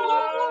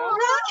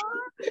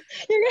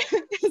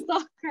 you're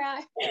gonna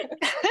cry.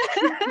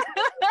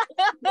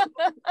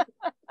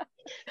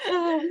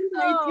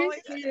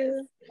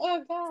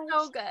 Oh gosh,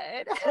 so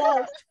good.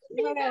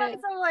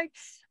 So like,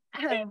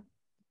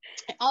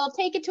 I'll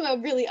take it to a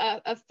really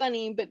a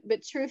funny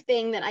but true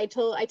thing that I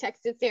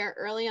texted Sarah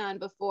early on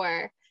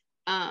before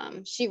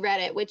she read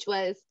it, which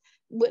was,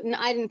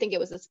 I didn't think it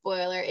was a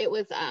spoiler. It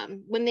was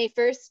when they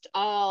first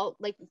all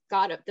like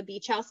got up the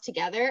beach house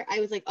together,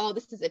 I was like, oh,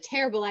 this is a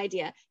terrible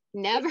idea.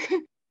 Never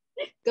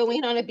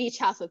going on a beach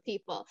house with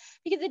people,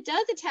 because it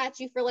does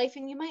attach you for life,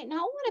 and you might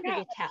not want to be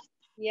attached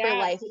for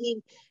life. I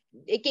mean,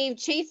 it gave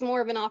Chase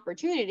more of an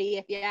opportunity,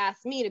 if you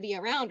ask me, to be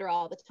around her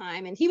all the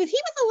time. And he was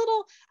a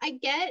little, I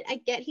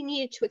get he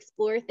needed to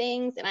explore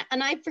things,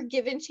 and I've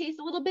forgiven Chase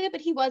a little bit,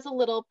 but he was a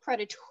little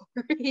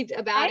predatory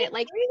about it.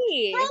 Like,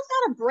 girl's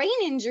got a brain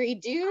injury,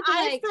 dude.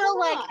 I feel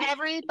like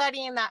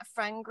everybody in that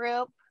friend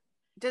group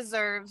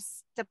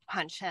deserves to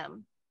punch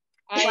him.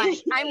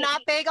 I'm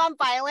not big on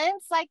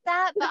violence like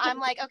that, but I'm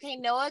like, okay,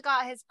 Noah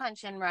got his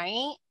punch in,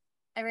 right?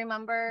 I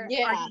remember.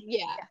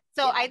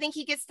 So I think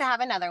he gets to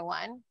have another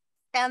one.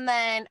 And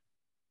then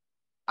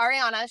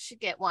Ariana should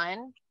get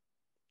one.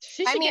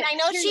 I mean, I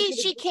know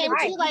she came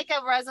to like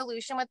a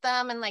resolution with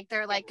them, and like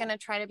they're like gonna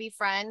try to be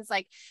friends.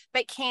 Like,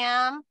 but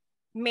Cam,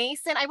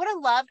 Mason, I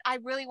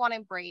really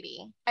wanted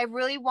Brady. I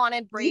really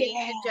wanted Brady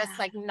to just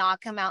like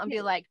knock him out and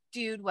be like,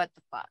 dude, what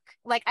the fuck?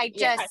 Like, I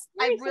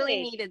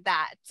really needed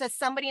that. So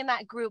somebody in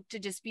that group to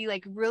just be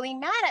like really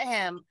mad at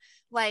him,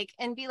 like,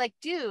 and be like,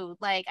 dude,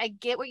 like, I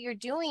get what you're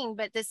doing,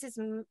 but this is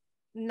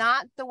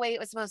not the way it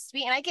was supposed to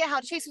be. And I get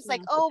how Chase was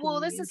like, oh, well,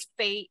 this is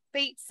fate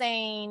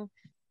saying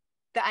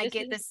that I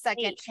get this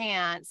second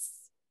chance.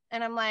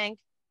 And I'm like,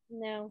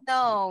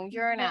 no,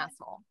 you're an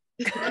asshole.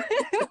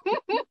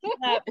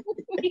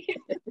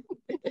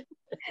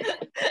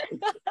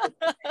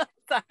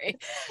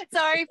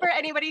 Sorry for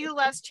anybody who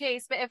loves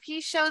Chase, but if he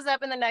shows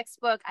up in the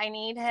next book, I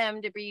need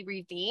him to be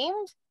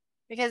redeemed,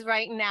 because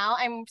right now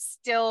I'm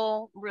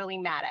still really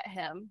mad at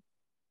him.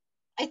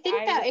 I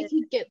think that if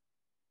he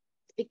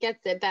gets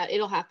it, that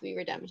it'll have to be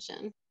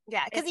redemption.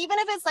 Yeah, because even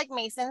if it's like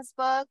Mason's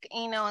book,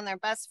 you know, and they're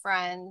best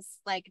friends,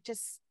 like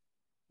just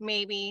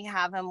maybe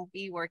have him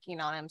be working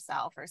on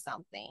himself or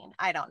something.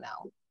 I don't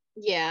know.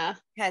 Yeah.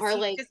 Because he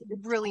like, just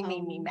really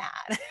made me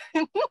mad.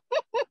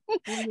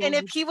 And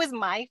if he was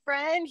my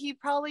friend, he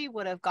probably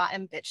would have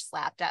gotten bitch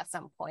slapped at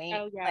some point.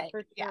 Oh yeah,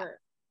 for sure. Yeah.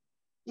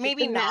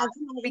 Maybe not,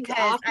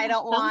 because I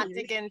don't want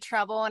to get in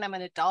trouble and I'm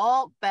an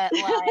adult, but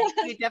like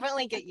you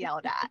definitely get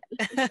yelled at.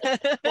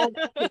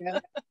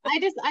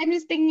 I'm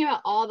just thinking about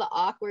all the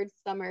awkward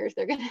summers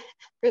they're gonna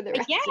for the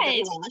rest of their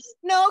lives.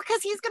 No,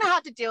 because he's gonna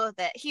have to deal with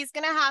it. He's,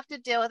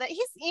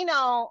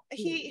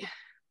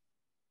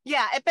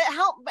 yeah, but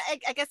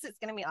I guess it's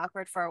gonna be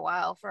awkward for a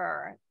while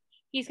for.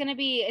 He's going to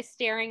be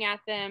staring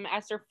at them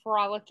as they're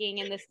frolicking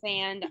in the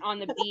sand on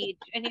the beach.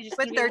 And he's just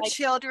with their like,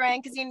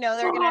 children, because they're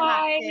going to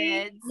have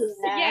kids.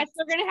 Yes,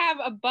 they're going to have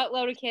a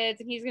buttload of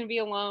kids, and he's going to be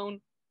alone.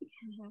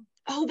 Mm-hmm.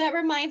 Oh, that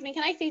reminds me.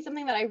 Can I say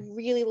something that I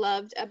really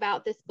loved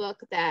about this book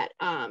that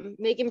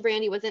Meagan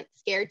Brandy wasn't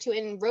scared to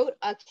and wrote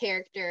a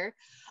character?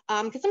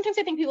 Because sometimes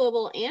I think people are a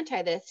little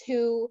anti this,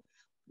 who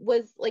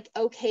was like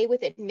okay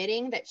with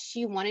admitting that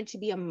she wanted to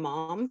be a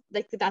mom,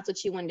 like that's what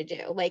she wanted to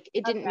do. Like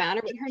it didn't matter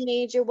what her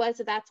major was,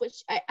 so that's what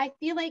I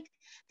feel like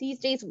these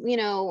days,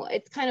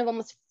 it's kind of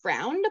almost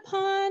frowned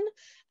upon,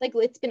 like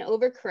it's been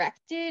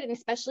overcorrected, and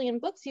especially in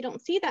books you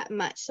don't see that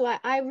much. So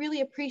I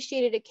really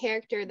appreciated a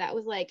character that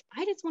was like,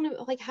 I just want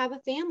to like have a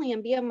family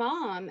and be a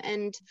mom,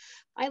 and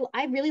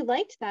I really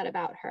liked that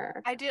about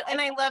her. I do, and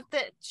I love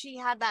that she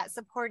had that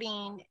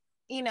supporting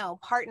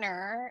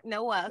partner,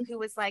 Noah, who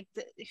was like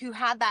who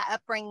had that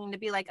upbringing to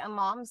be like a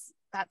mom's,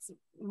 that's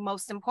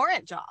most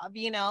important job,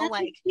 that's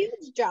like a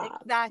huge job.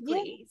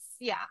 Exactly.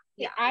 Yeah.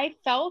 I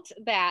felt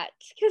that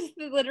because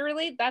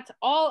literally that's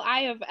all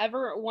I have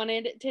ever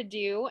wanted to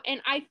do, and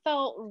I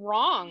felt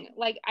wrong.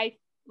 Like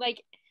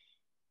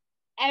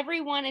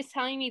everyone is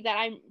telling me that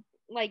I'm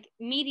like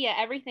media,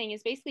 everything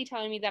is basically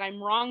telling me that I'm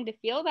wrong to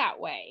feel that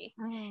way.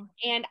 Mm-hmm.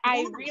 And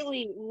I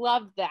really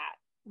love that.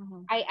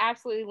 Mm-hmm. I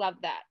absolutely love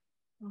that.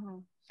 Mm-hmm.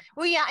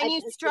 Well, yeah, and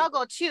you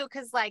struggle too,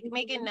 because like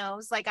Meagan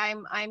knows, like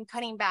I'm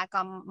cutting back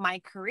on my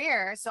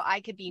career so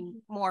I could be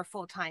more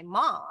full-time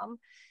mom.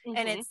 Mm-hmm.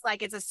 And it's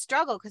like it's a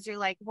struggle, because you're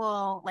like,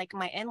 well, like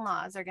my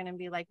in-laws are gonna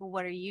be like, well,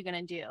 what are you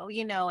gonna do,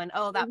 and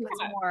that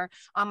puts more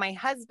on my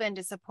husband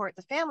to support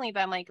the family.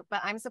 But I'm like,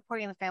 but I'm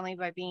supporting the family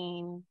by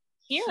being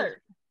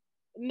here.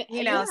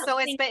 So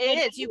it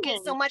is, you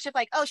get so much of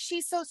like, oh,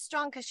 she's so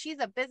strong because she's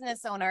a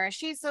business owner,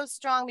 she's so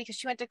strong because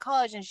she went to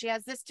college and she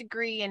has this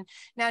degree and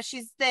now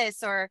she's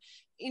this, or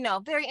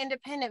very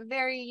independent,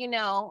 very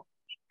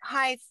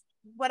high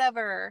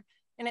whatever.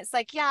 And it's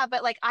like, yeah,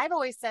 but like I've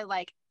always said,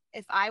 like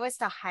if I was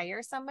to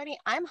hire somebody,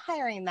 I'm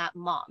hiring that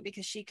mom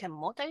because she can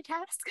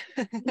multitask.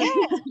 Yeah.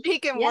 She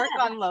can work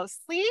on low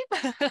sleep.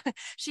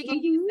 She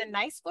can use the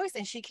nice voice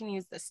and she can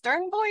use the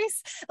stern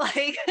voice.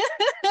 Like,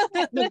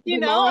 I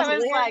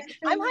was like,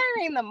 I'm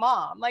hiring the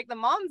mom. Like the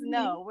moms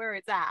know where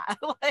it's at.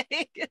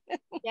 Like,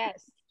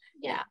 yes.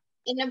 Yeah.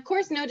 And of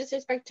course, no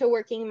disrespect to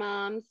working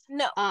moms.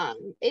 No.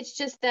 It's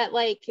just that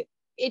like,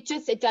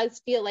 it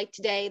does feel like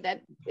today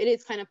that it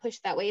is kind of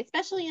pushed that way,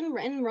 especially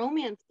in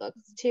romance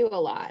books too,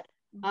 a lot.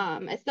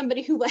 As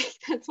somebody who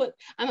that's what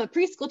I'm a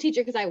preschool teacher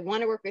because I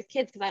want to work with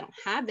kids because I don't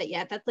have that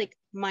yet. That's like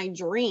my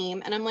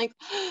dream. And I'm like,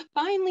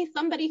 finally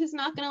somebody who's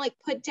not going to like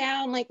put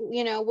down like,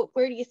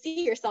 where do you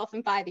see yourself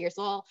in 5 years?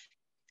 Well,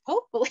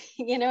 hopefully,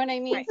 you know what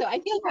I mean? Right. So I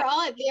feel we're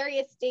all at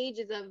various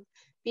stages of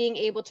being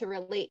able to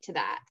relate to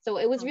that. So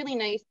it was really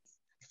nice.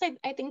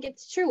 I think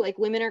it's true. Like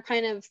women are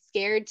kind of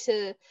scared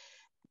to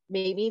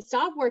maybe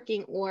stop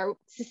working or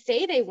to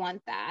say they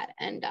want that.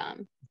 And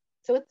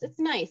so it's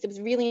nice. It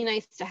was really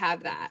nice to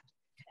have that.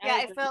 Yeah,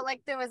 I felt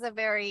like there was a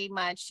very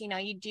much,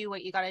 you do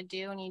what you got to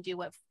do and you do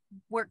what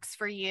works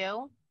for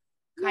you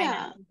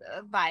kind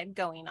of vibe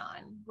going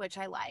on, which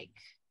I like.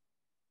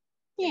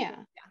 Yeah.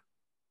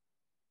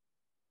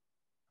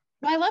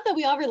 Well, I love that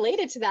we all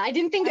related to that. I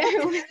didn't think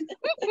everyone.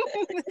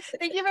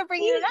 Thank you for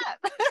bringing it up.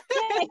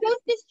 Yeah, it goes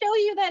to show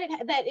you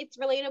that it's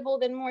relatable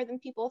than more than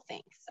people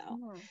think.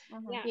 So,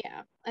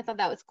 yeah, I thought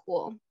that was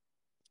cool.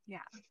 Yeah.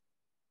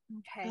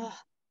 Okay. Oh,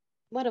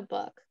 what a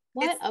book.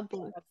 What a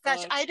book.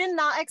 Such, I did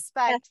not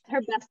expect. That's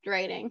her best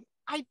writing.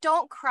 I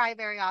don't cry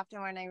very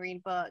often when I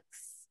read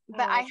books,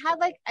 but I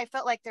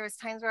felt like there was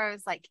times where I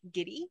was like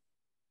giddy.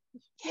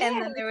 Yeah.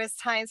 And then there was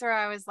times where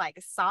I was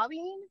like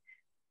sobbing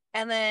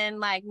and then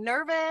like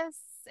nervous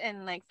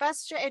and like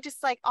frustrated. It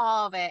just like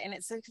all of it. And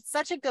it's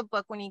such a good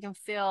book when you can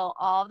feel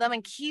all of them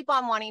and keep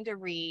on wanting to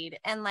read.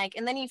 And like,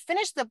 and then you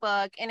finish the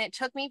book, and it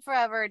took me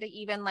forever to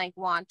even like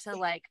want to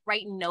like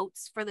write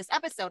notes for this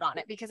episode on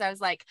it, because I was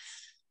like,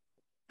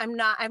 I'm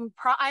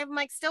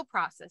like still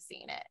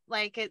processing it.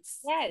 Like it's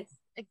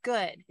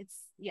good. It's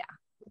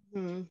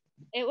Mm-hmm.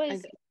 It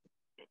was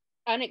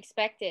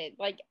unexpected.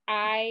 Like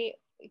I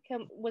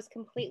was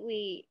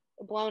completely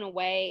blown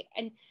away,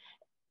 and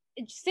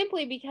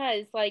simply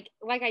because like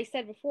I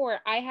said before,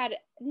 I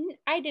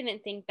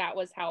didn't think that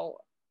was how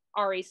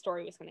Ari's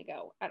story was going to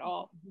go at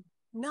all.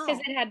 No, because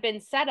it had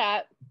been set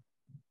up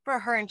for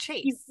her and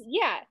Chase.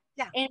 Yeah.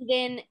 And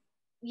then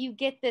you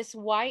get this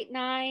white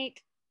knight,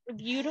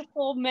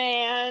 beautiful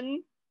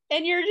man,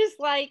 and you're just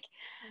like,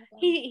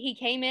 he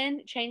came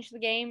in, changed the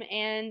game,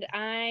 and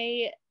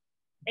I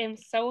am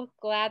so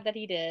glad that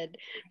he did,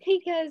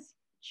 because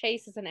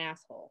Chase is an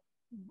asshole.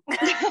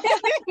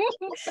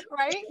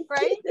 right.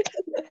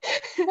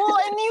 Well,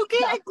 and you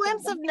get a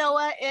glimpse of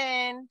Noah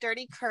in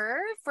Dirty Curve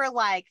for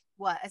like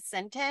what, a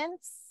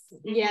sentence.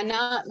 Yeah,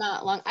 not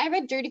long. I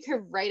read Dirty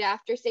Curve right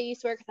after Say You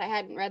Swear, because I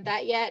hadn't read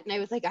that yet, and I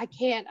was like, I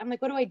can't. I'm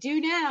like, what do I do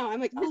now? I'm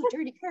like, oh,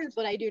 Dirty Curve's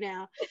what I do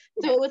now.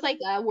 So it was like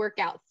a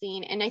workout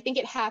scene, and I think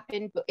it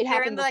happened.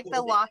 They're in like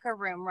the locker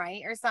room,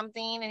 right, or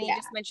something, and he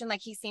just mentioned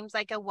like he seems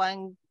like a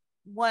one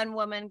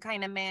woman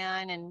kind of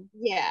man, and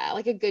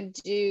like a good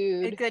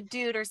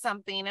dude or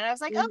something. And I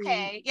was like,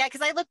 okay, yeah,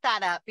 because I looked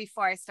that up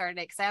before I started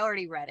it, because I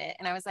already read it,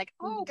 and I was like,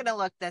 oh, I'm gonna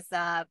look this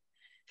up,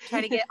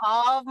 try to get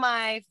all of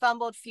my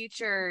Fumbled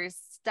Futures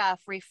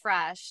stuff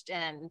refreshed.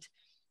 And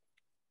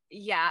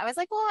I was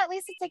like, well, at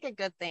least it's like a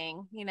good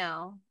thing,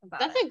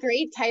 That's a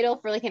great title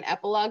for like an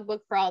epilogue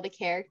book for all the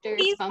characters.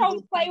 Please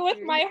don't play with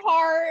my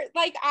heart.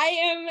 Like, I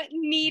am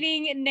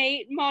needing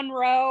Nate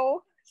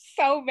Monroe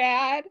so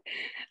bad.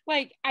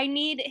 Like, I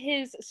need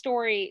his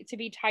story to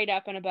be tied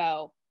up in a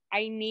bow.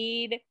 I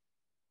need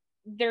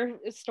their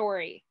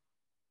story,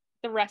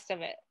 the rest of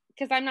it,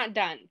 because I'm not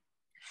done.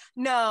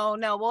 No,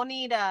 we'll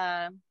need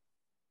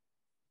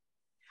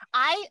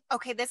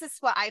this is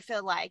what I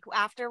feel like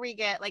after we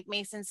get like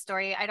Mason's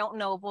story. I don't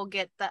know if we'll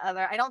get the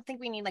other. I don't think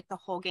we need like the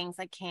whole gangs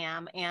like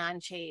Cam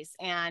and Chase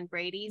and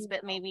Brady's,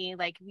 but maybe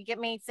like we get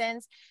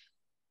Mason's,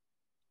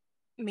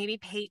 maybe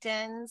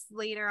Peyton's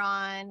later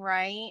on,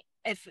 right?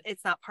 If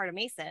it's not part of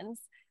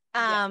Mason's.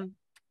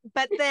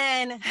 But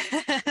then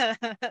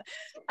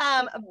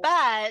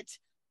but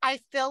I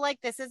feel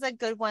like this is a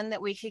good one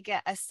that we could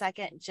get a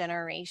second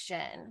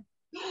generation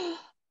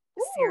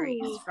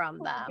series from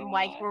them,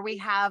 like where we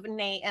have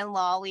Nate and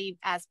Lolly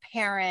as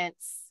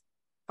parents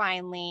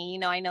finally.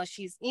 I know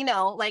she's,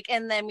 like,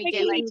 and then we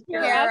get like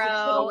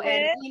Hero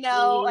and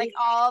like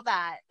all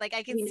that. Like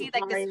I can see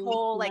like this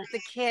whole like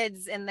the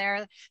kids and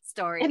their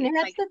story, and they're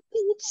like, at the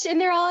beach, and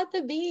they're all at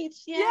the beach.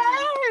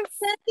 Yes,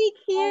 that'd be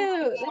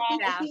cute.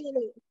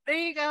 Cute. There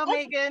you go,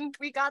 Meagan.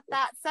 We got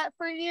that set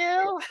for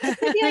you. It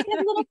could be like a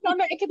little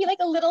summer. It could be like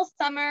a little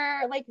summer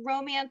like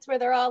romance where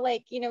they're all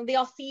like, they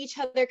all see each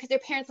other because their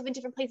parents live in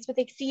different places, but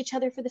they see each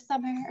other for the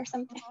summer or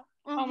something.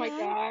 Oh my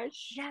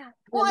gosh. Yeah.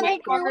 Well, and they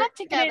grew up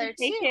together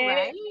too,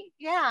 right?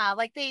 Yeah,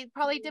 like they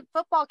probably did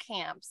football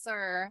camps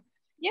or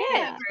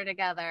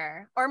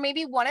together, or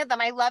maybe one of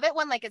them. I love it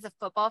when like it's a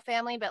football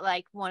family, but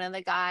like one of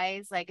the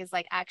guys like is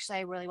like, actually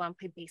I really want to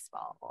play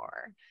baseball,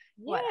 or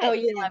what. Oh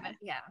yeah, I love it.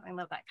 Yeah, I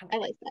love that kind of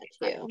I like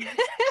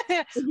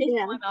that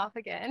too. One off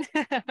again.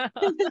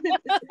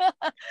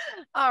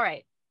 All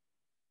right,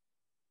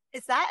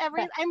 is that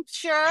everything? I'm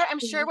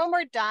sure when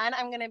we're done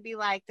I'm gonna be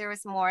like, there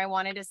was more I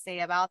wanted to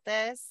say about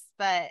this,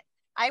 but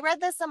I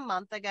read this a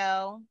month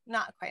ago,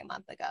 not quite a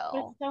month ago.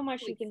 There's so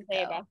much you can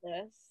say about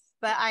this,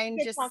 but I'm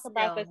just talk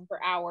about this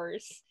for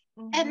hours.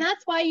 And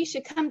that's why you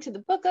should come to the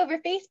Book Over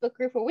Facebook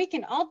group where we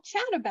can all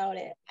chat about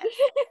it.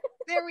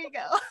 There we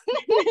go.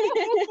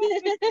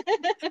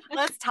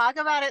 Let's talk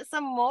about it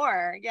some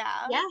more.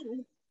 Yeah.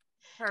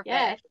 Perfect.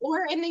 Yeah.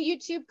 Or in the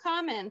YouTube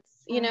comments,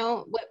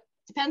 what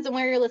depends on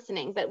where you're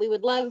listening, but we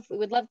would love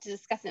to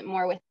discuss it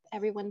more with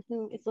everyone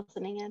who is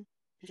listening in.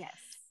 Yes.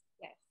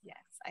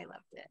 I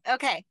loved it.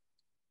 Okay.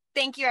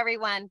 Thank you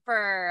everyone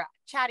for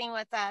chatting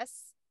with us.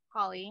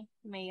 Holly,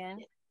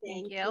 Meagan.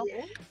 Thank you.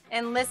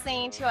 And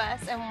listening to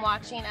us and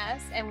watching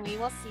us. And we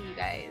will see you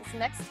guys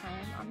next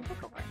time on the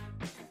Book Over.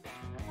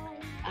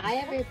 Bye,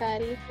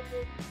 everybody.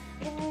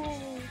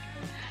 Yay.